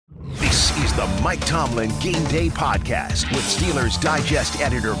the Mike Tomlin Game Day Podcast with Steelers Digest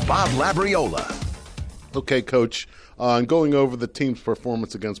editor Bob Labriola. Okay, Coach, in going over the team's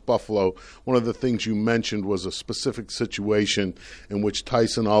performance against Buffalo, one of the things you mentioned was a specific situation in which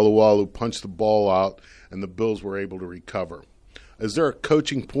Tyson Alualu punched the ball out and the Bills were able to recover. Is there a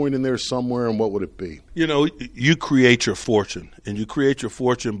coaching point in there somewhere, and what would it be? You know, you create your fortune, and you create your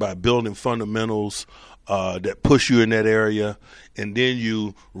fortune by building fundamentals that push you in that area, and then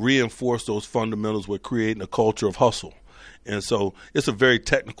you reinforce those fundamentals with creating a culture of hustle. And so it's a very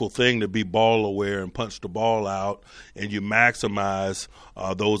technical thing to be ball aware and punch the ball out, and you maximize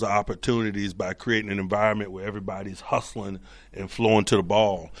those opportunities by creating an environment where everybody's hustling and flowing to the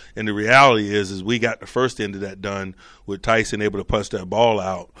ball. And the reality is we got the first end of that done with Tyson able to punch that ball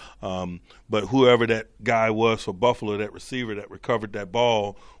out. But whoever that guy was for Buffalo, that receiver that recovered that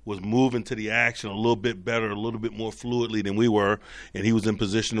ball, was moving to the action a little bit better, a little bit more fluidly than we were, and he was in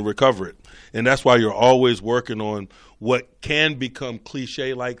position to recover it. And that's why you're always working on what can become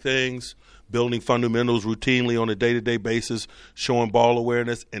cliche-like things, building fundamentals routinely on a day-to-day basis, showing ball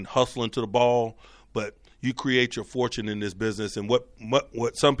awareness and hustling to the ball. But you create your fortune in this business, and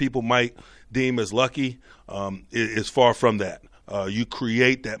what some people might deem as lucky is far from that. You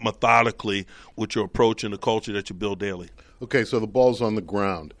create that methodically with your approach and the culture that you build daily. Okay, so the ball's on the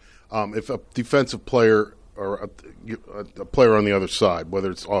ground. If a defensive player or a player on the other side,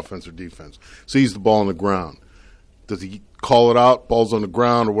 whether it's offense or defense, sees the ball on the ground, does he call it out, ball's on the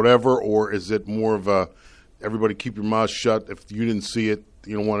ground or whatever, or is it more of a everybody keep your mouth shut? If you didn't see it,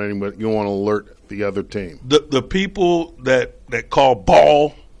 you don't want anybody. You don't want to alert the other team. The people that call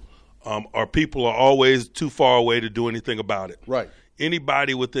ball are people are always too far away to do anything about it. Right.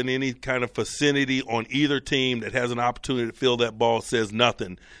 Anybody within any kind of vicinity on either team that has an opportunity to field that ball says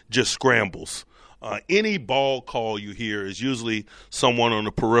nothing, just scrambles. Any ball call you hear is usually someone on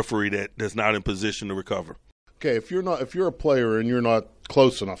the periphery that's not in position to recover. Okay, if you're a player and you're not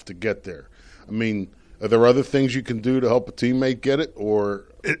close enough to get there, I mean, are there other things you can do to help a teammate get it, or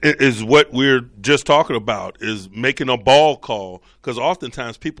it is what we're just talking about, is making a ball call, because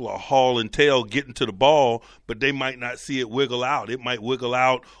oftentimes people are hauling tail getting to the ball, but they might not see it wiggle out. It might wiggle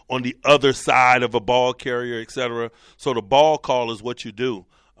out on the other side of a ball carrier, et cetera. So the ball call is what you do.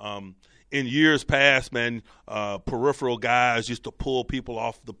 In years past, man, peripheral guys used to pull people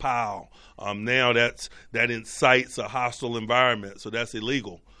off the pile. Now that incites a hostile environment, so that's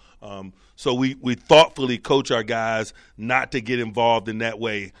illegal. So we thoughtfully coach our guys not to get involved in that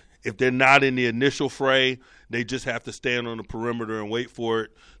way. If they're not in the initial fray, they just have to stand on the perimeter and wait for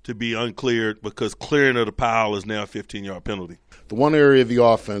it to be uncleared, because clearing of the pile is now a 15-yard penalty. The one area of the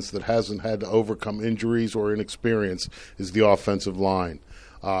offense that hasn't had to overcome injuries or inexperience is the offensive line.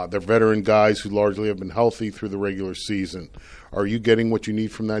 They're veteran guys who largely have been healthy through the regular season. Are you getting what you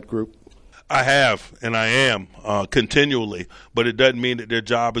need from that group? I have, and I am continually, but it doesn't mean that their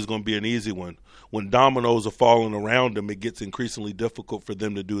job is going to be an easy one. When dominoes are falling around them, it gets increasingly difficult for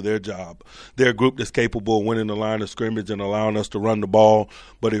them to do their job. They're a group that's capable of winning the line of scrimmage and allowing us to run the ball,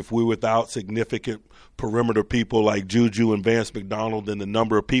 but if we're without significant perimeter people like Juju and Vance McDonald, then the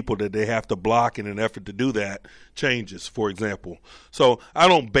number of people that they have to block in an effort to do that changes, for example. So I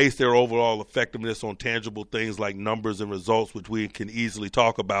don't base their overall effectiveness on tangible things like numbers and results, which we can easily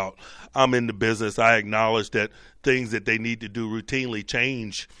talk about. I'm in the business. I acknowledge that things that they need to do routinely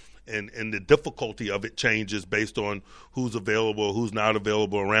change, and the difficulty of it changes based on who's available, who's not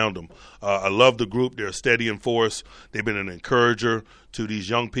available around them. I love the group. They're a steadying force. They've been an encourager to these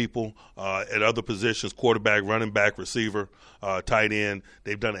young people at other positions, quarterback, running back, receiver, tight end.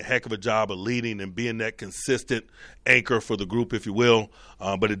 They've done a heck of a job of leading and being that consistent anchor for the group, if you will,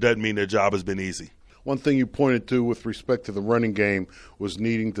 but it doesn't mean their job has been easy. One thing you pointed to with respect to the running game was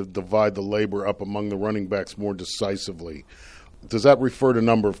needing to divide the labor up among the running backs more decisively. Does that refer to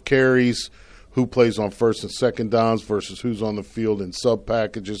number of carries, who plays on first and second downs versus who's on the field in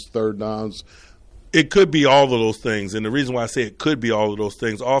sub-packages, third downs? It could be all of those things, and the reason why I say it could be all of those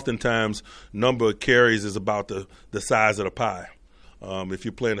things, oftentimes number of carries is about the size of the pie. If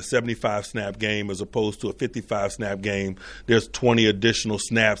you're playing a 75-snap game as opposed to a 55-snap game, there's 20 additional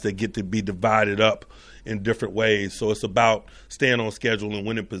snaps that get to be divided up in different ways. So it's about staying on schedule and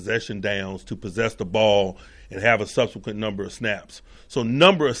winning possession downs to possess the ball and have a subsequent number of snaps. So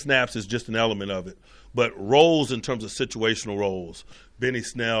number of snaps is just an element of it. But roles in terms of situational roles, Benny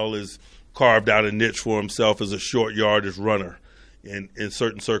Snell has carved out a niche for himself as a short yardage runner. in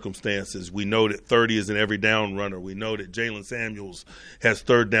certain circumstances. We know that 30 is an every down runner. We know that Jalen Samuels has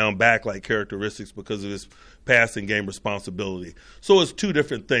third down back-like characteristics because of his passing game responsibility. So it's two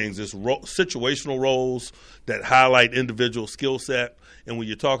different things. It's situational roles that highlight individual skill set, and when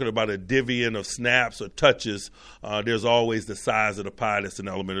you're talking about a divvying of snaps or touches, there's always the size of the pie that's an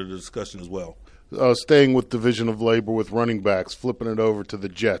element of the discussion as well. Staying with division of labor with running backs, flipping it over to the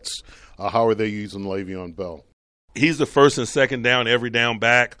Jets, how are they using Le'Veon Bell? He's the first and second down, every down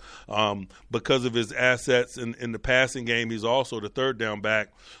back. Because of his assets in the passing game, he's also the third down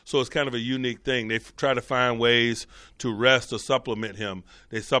back. So it's kind of a unique thing. They try to find ways to rest or supplement him.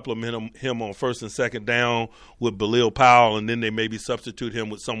 They supplement him on first and second down with Bilal Powell, and then they maybe substitute him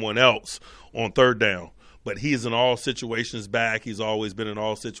with someone else on third down. But he's in all situations back. He's always been in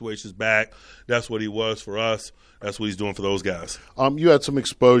all situations back. That's what he was for us. That's what he's doing for those guys. You had some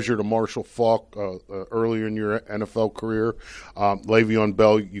exposure to Marshall Faulk earlier in your NFL career. Le'Veon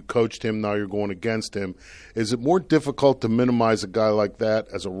Bell, you coached him. Now you're going against him. Is it more difficult to minimize a guy like that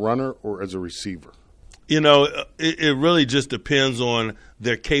as a runner or as a receiver? You know, it really just depends on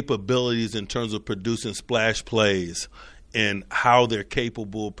their capabilities in terms of producing splash plays and how they're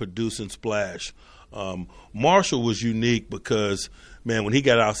capable of producing splash. Marshall was unique because, man, when he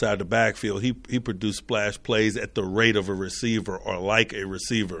got outside the backfield, he produced splash plays at the rate of a receiver or like a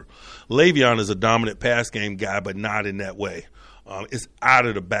receiver. Le'Veon is a dominant pass game guy, but not in that way. It's out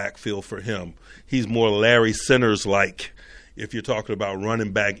of the backfield for him. He's more Larry Centers-like if you're talking about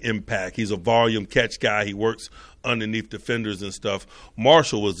running back impact. He's a volume catch guy. He works underneath defenders and stuff.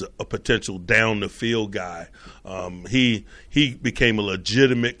 Marshall was a potential down-the-field guy. He became a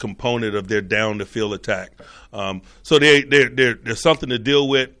legitimate component of their down-the-field attack. So there's something to deal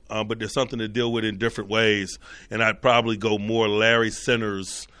with, but there's something to deal with in different ways. And I'd probably go more Larry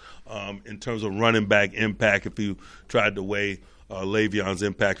Centers in terms of running back impact if you tried to weigh Le'Veon's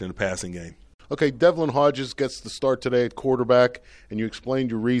impact in the passing game. Okay, Devlin Hodges gets the start today at quarterback, and you explained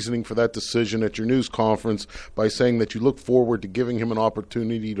your reasoning for that decision at your news conference by saying that you look forward to giving him an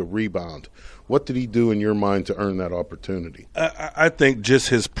opportunity to rebound. What did he do in your mind to earn that opportunity? I think just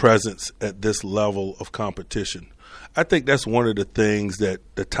his presence at this level of competition. I think that's one of the things that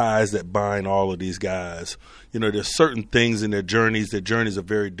the ties that bind all of these guys. You know, there's certain things in their journeys. Their journeys are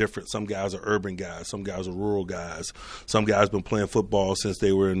very different. Some guys are urban guys. Some guys are rural guys. Some guys been playing football since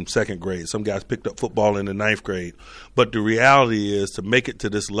they were in second grade. Some guys picked up football in the ninth grade. But the reality is, to make it to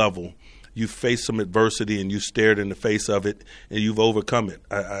this level, you face some adversity and you stared in the face of it and you've overcome it.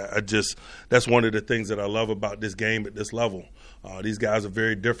 That's one of the things that I love about this game at this level. These guys are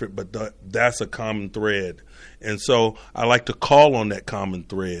very different, but that's a common thread. And so I like to call on that common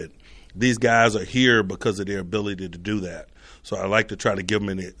thread. These guys are here because of their ability to do that. So I like to try to give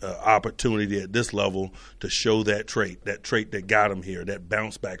them an opportunity at this level to show that trait that got them here, that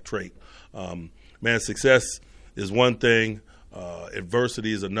bounce-back trait. Success is one thing.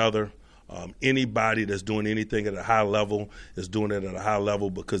 Adversity is another. Anybody that's doing anything at a high level is doing it at a high level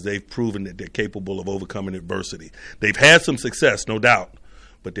because they've proven that they're capable of overcoming adversity. They've had some success, no doubt,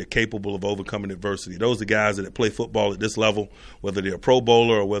 but they're capable of overcoming adversity. Those are guys that play football at this level, whether they're a Pro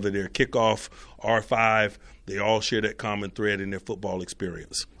Bowler or whether they're a kickoff R5, they all share that common thread in their football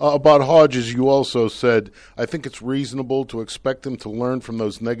experience. About Hodges, you also said, I think it's reasonable to expect him to learn from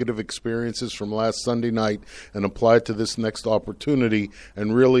those negative experiences from last Sunday night and apply it to this next opportunity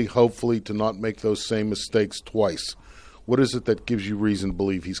and really, hopefully, to not make those same mistakes twice. What is it that gives you reason to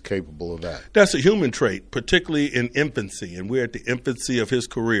believe he's capable of that? That's a human trait, particularly in infancy, and we're at the infancy of his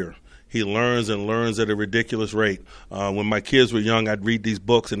career. He learns and learns at a ridiculous rate. When my kids were young, I'd read these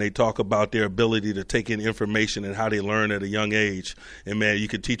books, and they talk about their ability to take in information and how they learn at a young age. And, man, you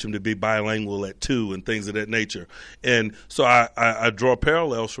could teach them to be bilingual at 2 and things of that nature. And so I draw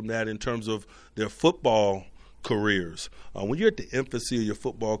parallels from that in terms of their football careers. When you're at the infancy of your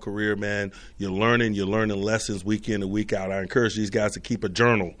football career, man, you're learning lessons week in and week out. I encourage these guys to keep a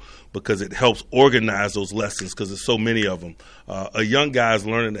journal because it helps organize those lessons because there's so many of them. A young guy is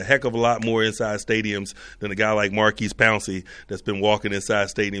learning a heck of a lot more inside stadiums than a guy like Marquise Pouncey that's been walking inside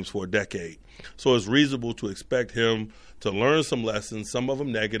stadiums for a decade. So it's reasonable to expect him to learn some lessons, some of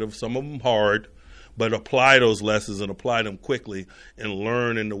them negative, some of them hard, but apply those lessons and apply them quickly and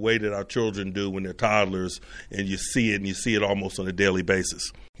learn in the way that our children do when they're toddlers, and you see it almost on a daily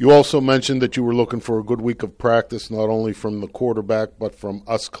basis. You also mentioned that you were looking for a good week of practice, not only from the quarterback but from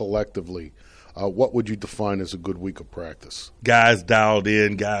us collectively. What would you define as a good week of practice? Guys dialed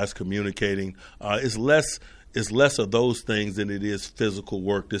in, guys communicating. It's less it's less of those things than it is physical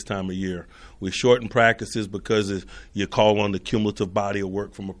work this time of year. We shorten practices because you call on the cumulative body of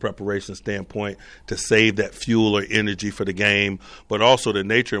work from a preparation standpoint to save that fuel or energy for the game, but also the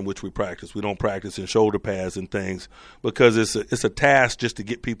nature in which we practice. We don't practice in shoulder pads and things because it's a task just to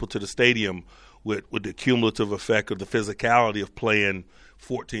get people to the stadium with the cumulative effect of the physicality of playing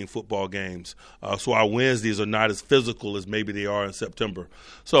 14 football games. So our Wednesdays are not as physical as maybe they are in September.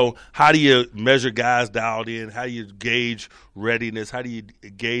 So how do you measure guys dialed in? How do you gauge readiness? How do you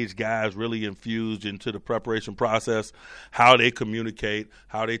gauge guys really infused into the preparation process? How they communicate,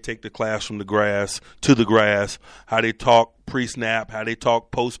 how they take the class from the grass to the grass, how they talk pre-snap, how they talk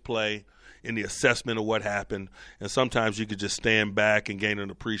post-play in the assessment of what happened. And sometimes you could just stand back and gain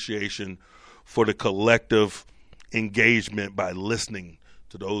an appreciation for the collective engagement by listening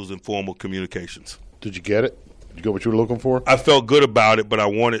to those informal communications. Did you get it? Did you get what you were looking for? I felt good about it, but I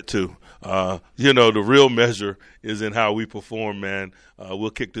wanted to. The real measure is in how we perform, man. We'll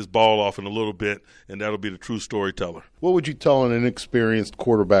kick this ball off in a little bit, and that'll be the true storyteller. What would you tell an inexperienced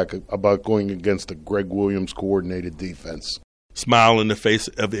quarterback about going against a Greg Williams coordinated defense? Smile in the face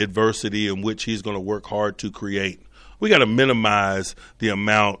of adversity in which he's going to work hard to create. We got to minimize the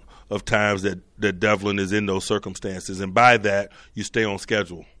amount of times that Devlin is in those circumstances. And by that, you stay on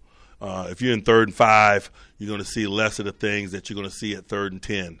schedule. If you're in 3rd and 5, you're going to see less of the things that you're going to see at 3rd and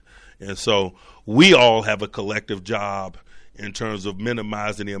 10. And so we all have a collective job in terms of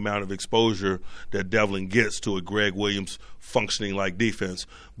minimizing the amount of exposure that Devlin gets to a Greg Williams functioning like defense.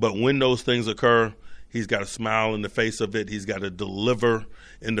 But when those things occur, he's got to smile in the face of it. He's got to deliver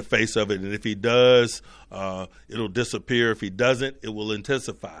in the face of it. And if he does, it'll disappear. If he doesn't, it will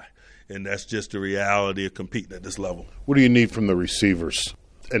intensify. And that's just the reality of competing at this level. What do you need from the receivers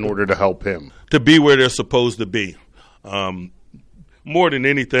in order to help him? To be where they're supposed to be. More than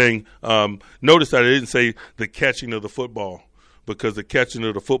anything, notice that I didn't say the catching of the football, because the catching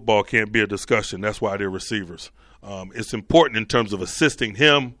of the football can't be a discussion. That's why they're receivers. It's important in terms of assisting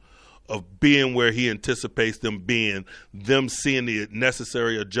him, of being where he anticipates them being, them seeing the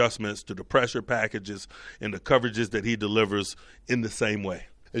necessary adjustments to the pressure packages and the coverages that he delivers in the same way.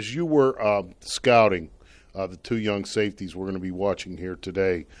 As you were scouting the two young safeties we're going to be watching here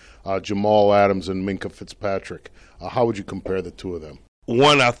today, Jamal Adams and Minkah Fitzpatrick, how would you compare the two of them?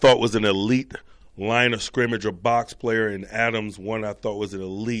 One I thought was an elite line of scrimmage or box player, and Adams, one I thought was an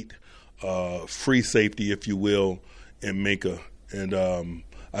elite free safety, if you will, in Minkah. And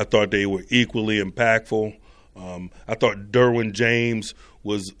I thought they were equally impactful. I thought Derwin James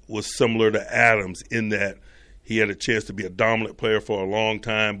was similar to Adams in that he had a chance to be a dominant player for a long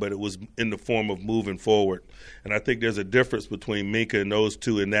time, but it was in the form of moving forward. And I think there's a difference between Minkah and those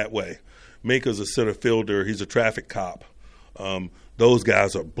two in that way. Minkah's a center fielder. He's a traffic cop. Those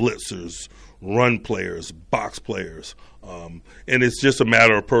guys are blitzers, run players, box players. And it's just a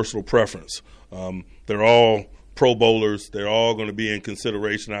matter of personal preference. They're all Pro Bowlers. They're all going to be in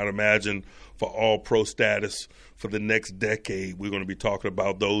consideration, I'd imagine, for all pro status for the next decade. We're going to be talking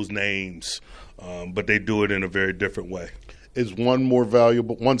about those names, but they do it in a very different way. Is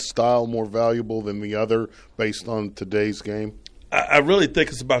one style more valuable than the other based on today's game? I really think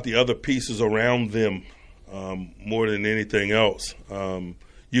it's about the other pieces around them more than anything else.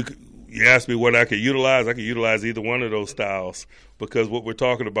 You asked me what I could utilize. I could utilize either one of those styles because what we're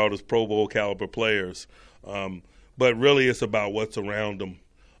talking about is Pro Bowl caliber players. But really it's about what's around them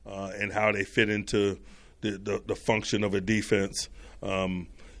and how they fit into the function of a defense.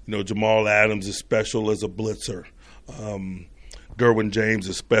 Jamal Adams is special as a blitzer. Derwin James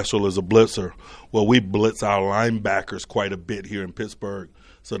is special as a blitzer. Well, we blitz our linebackers quite a bit here in Pittsburgh.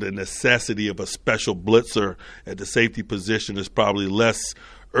 So the necessity of a special blitzer at the safety position is probably less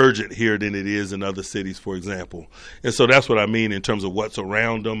urgent here than it is in other cities, for example. And so that's what I mean in terms of what's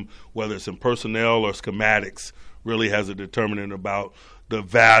around them, whether it's in personnel or schematics, really has a determinant about the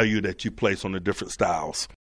value that you place on the different styles.